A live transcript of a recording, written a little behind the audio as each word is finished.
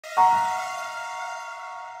We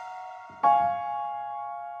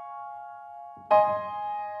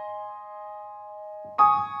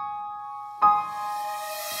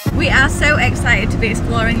are so excited to be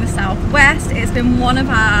exploring the Southwest. It's been one of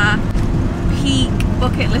our peak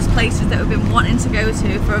bucket list places that we've been wanting to go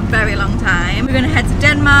to for a very long time. We're going to head to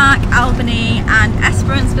Denmark, Albany and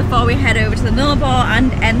Esperance before we head over to the Nullarbor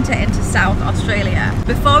and enter into South Australia.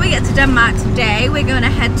 Before we get to Denmark today, we're going to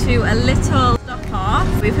head to a little stop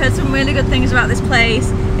off. We've heard some really good things about this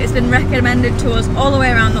place. It's been recommended to us all the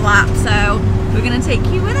way around the lap, so we're going to take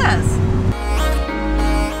you with us.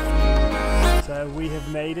 So we have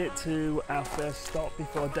made it to our first stop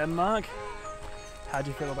before Denmark. How do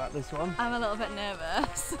you feel about this one? I'm a little bit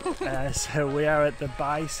nervous. So we are at the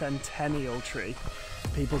bicentennial tree.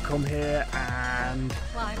 People come here and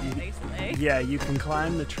climb it, basically. Yeah, you can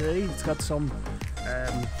climb the tree. It's got some, I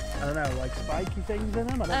don't know, like spiky things in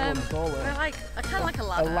them. I don't know what to call it. They're like kind of like a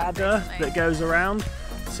ladder. A ladder basically. That goes around.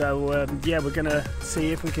 So yeah, we're gonna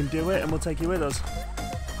see if we can do it, and we'll take you with us.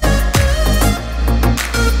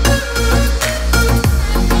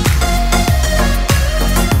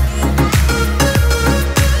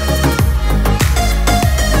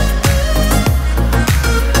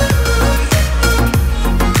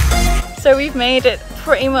 So we've made it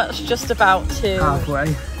pretty much just about to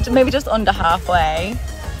halfway, maybe just under halfway.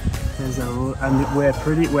 And we're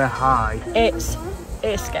high. It's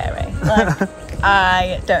scary. Like,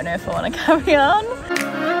 I don't know if I want to carry on.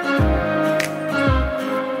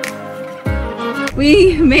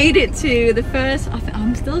 We made it to the first.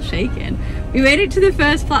 I'm still shaking. We made it to the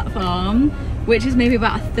first platform, which is maybe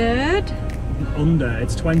about a third. Under,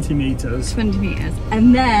 it's 20 meters. 20 meters,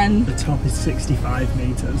 and then the top is 65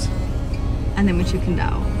 meters. And then we're chickened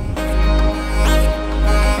out.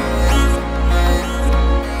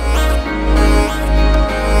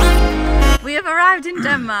 We have arrived in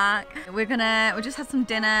Denmark. We just had some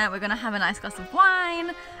dinner. We're gonna have a nice glass of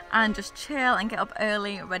wine and just chill and get up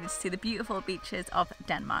early, ready to see the beautiful beaches of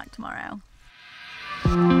Denmark tomorrow.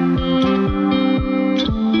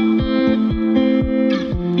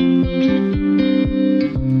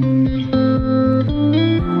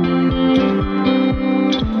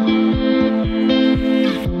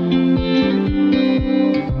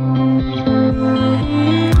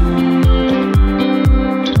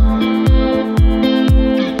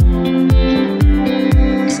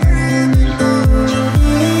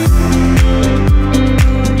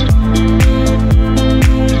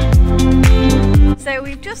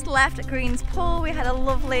 Left at Green's Pool. We had a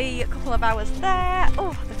lovely couple of hours there.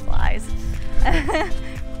 Oh, the flies.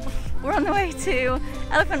 We're on the way to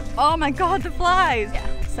Elephant. Oh my god, the flies. Yeah,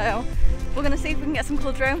 so we're gonna see if we can get some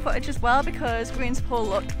cool drone footage as well, because Green's Pool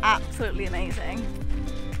looked absolutely amazing.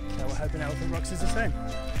 So we're hoping Elephant Rocks is the same.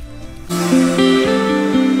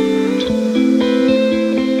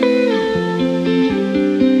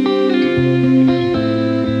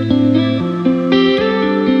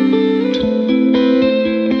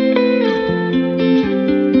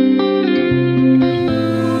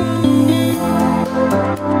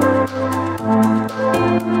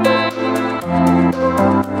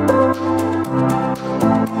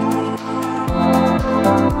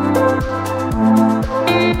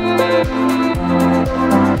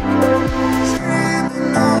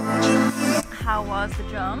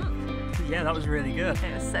 Yeah, that was really good.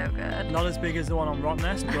 It was so good. Not as big as the one on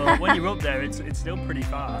Rottnest, but when you're up there, it's still pretty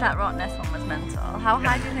far. That Rottnest one was mental. How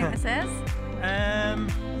high do you think this is?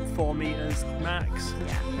 4 meters max.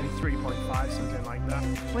 Yeah. Maybe 3.5, something like that.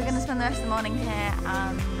 We're going to spend the rest of the morning here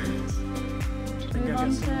and move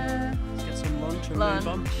on to get some lunch and lunch, move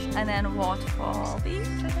on. And then Waterfall Beach,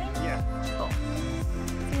 I think. Yeah. Cool.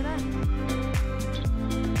 See you then.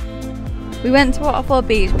 We went to Waterfall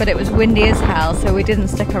Beach, but it was windy as hell, so we didn't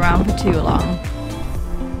stick around for too long.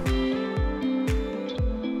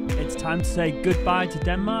 It's time to say goodbye to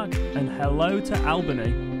Denmark and hello to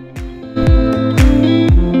Albany.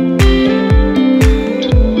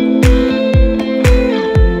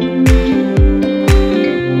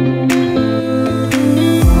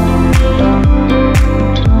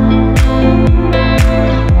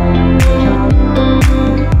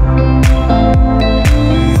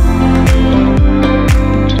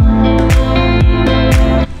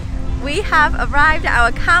 Have arrived at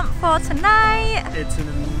our camp for tonight. It's an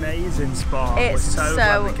amazing spot. It's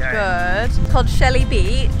so good. It's called Shelley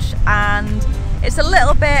Beach and it's a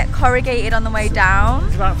little bit corrugated on the way down.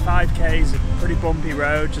 It's about 5k, it's a pretty bumpy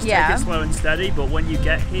road, just take it slow and steady, but when you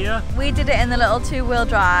get here... We did it in the little 2-wheel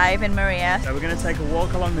drive in Maria. So we're going to take a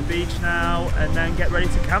walk along the beach now and then get ready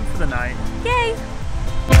to camp for the night. Yay!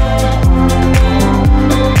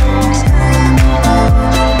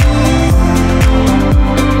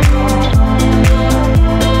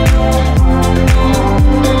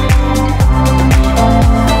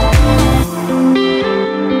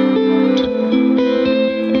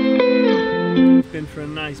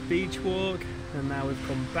 beach walk, and now we've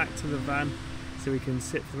come back to the van so we can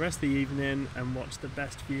sit for the rest of the evening and watch the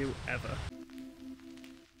best view ever.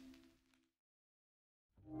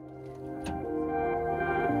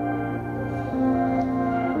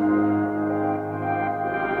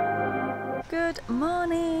 Good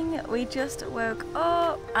morning! We just woke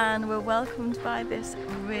up and we're welcomed by this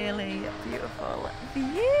really beautiful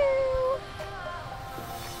view.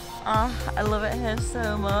 Oh, I love it here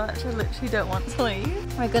so much. I literally don't want to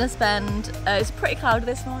leave. We're gonna spend, it's pretty cloudy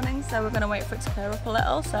this morning, so we're gonna wait for it to clear up a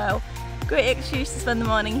little. So great excuse to spend the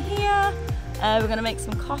morning here. We're gonna make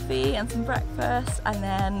some coffee and some breakfast and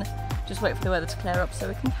then just wait for the weather to clear up so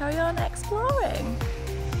we can carry on exploring.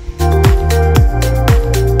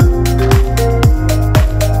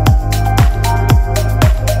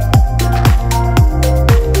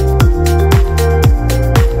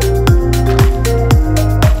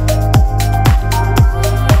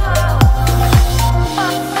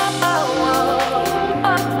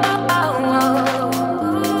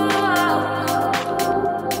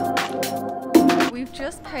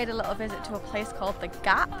 Paid a little visit to a place called the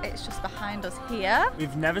Gap. It's just behind us here.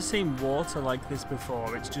 We've never seen water like this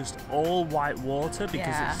before. It's just all white water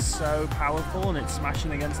because it's so powerful and it's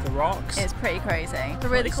smashing against the rocks. It's pretty crazy. It's a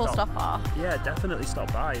really cool stop off. Yeah, definitely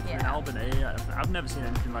stop by. If you're in Albany, I've never seen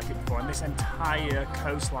anything like it before, and this entire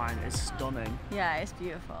coastline is stunning. Yeah, it's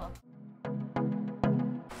beautiful.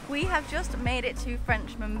 We have just made it to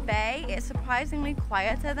Frenchman Bay. It's surprisingly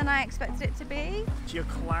quieter than I expected it to be. It's your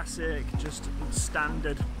classic, just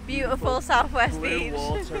standard, beautiful Southwest beach. Blue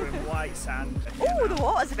water and white sand. Oh, the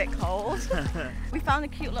water's a bit cold. We found a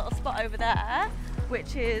cute little spot over there,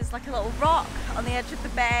 which is like a little rock on the edge of the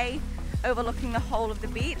bay, overlooking the whole of the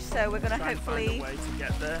beach. So we're gonna hopefully find a way to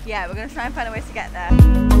get there. Yeah, we're gonna try and find a way to get there.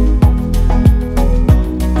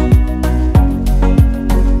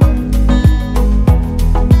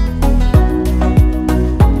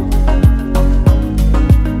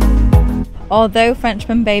 Although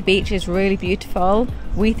Frenchman Bay Beach is really beautiful,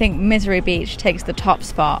 we think Misery Beach takes the top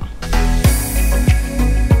spot.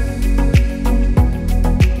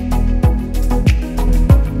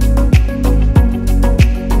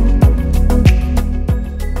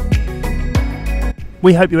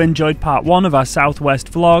 We hope you enjoyed part 1 of our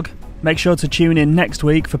Southwest vlog. Make sure to tune in next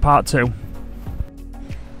week for part 2.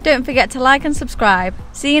 Don't forget to like and subscribe.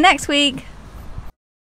 See you next week!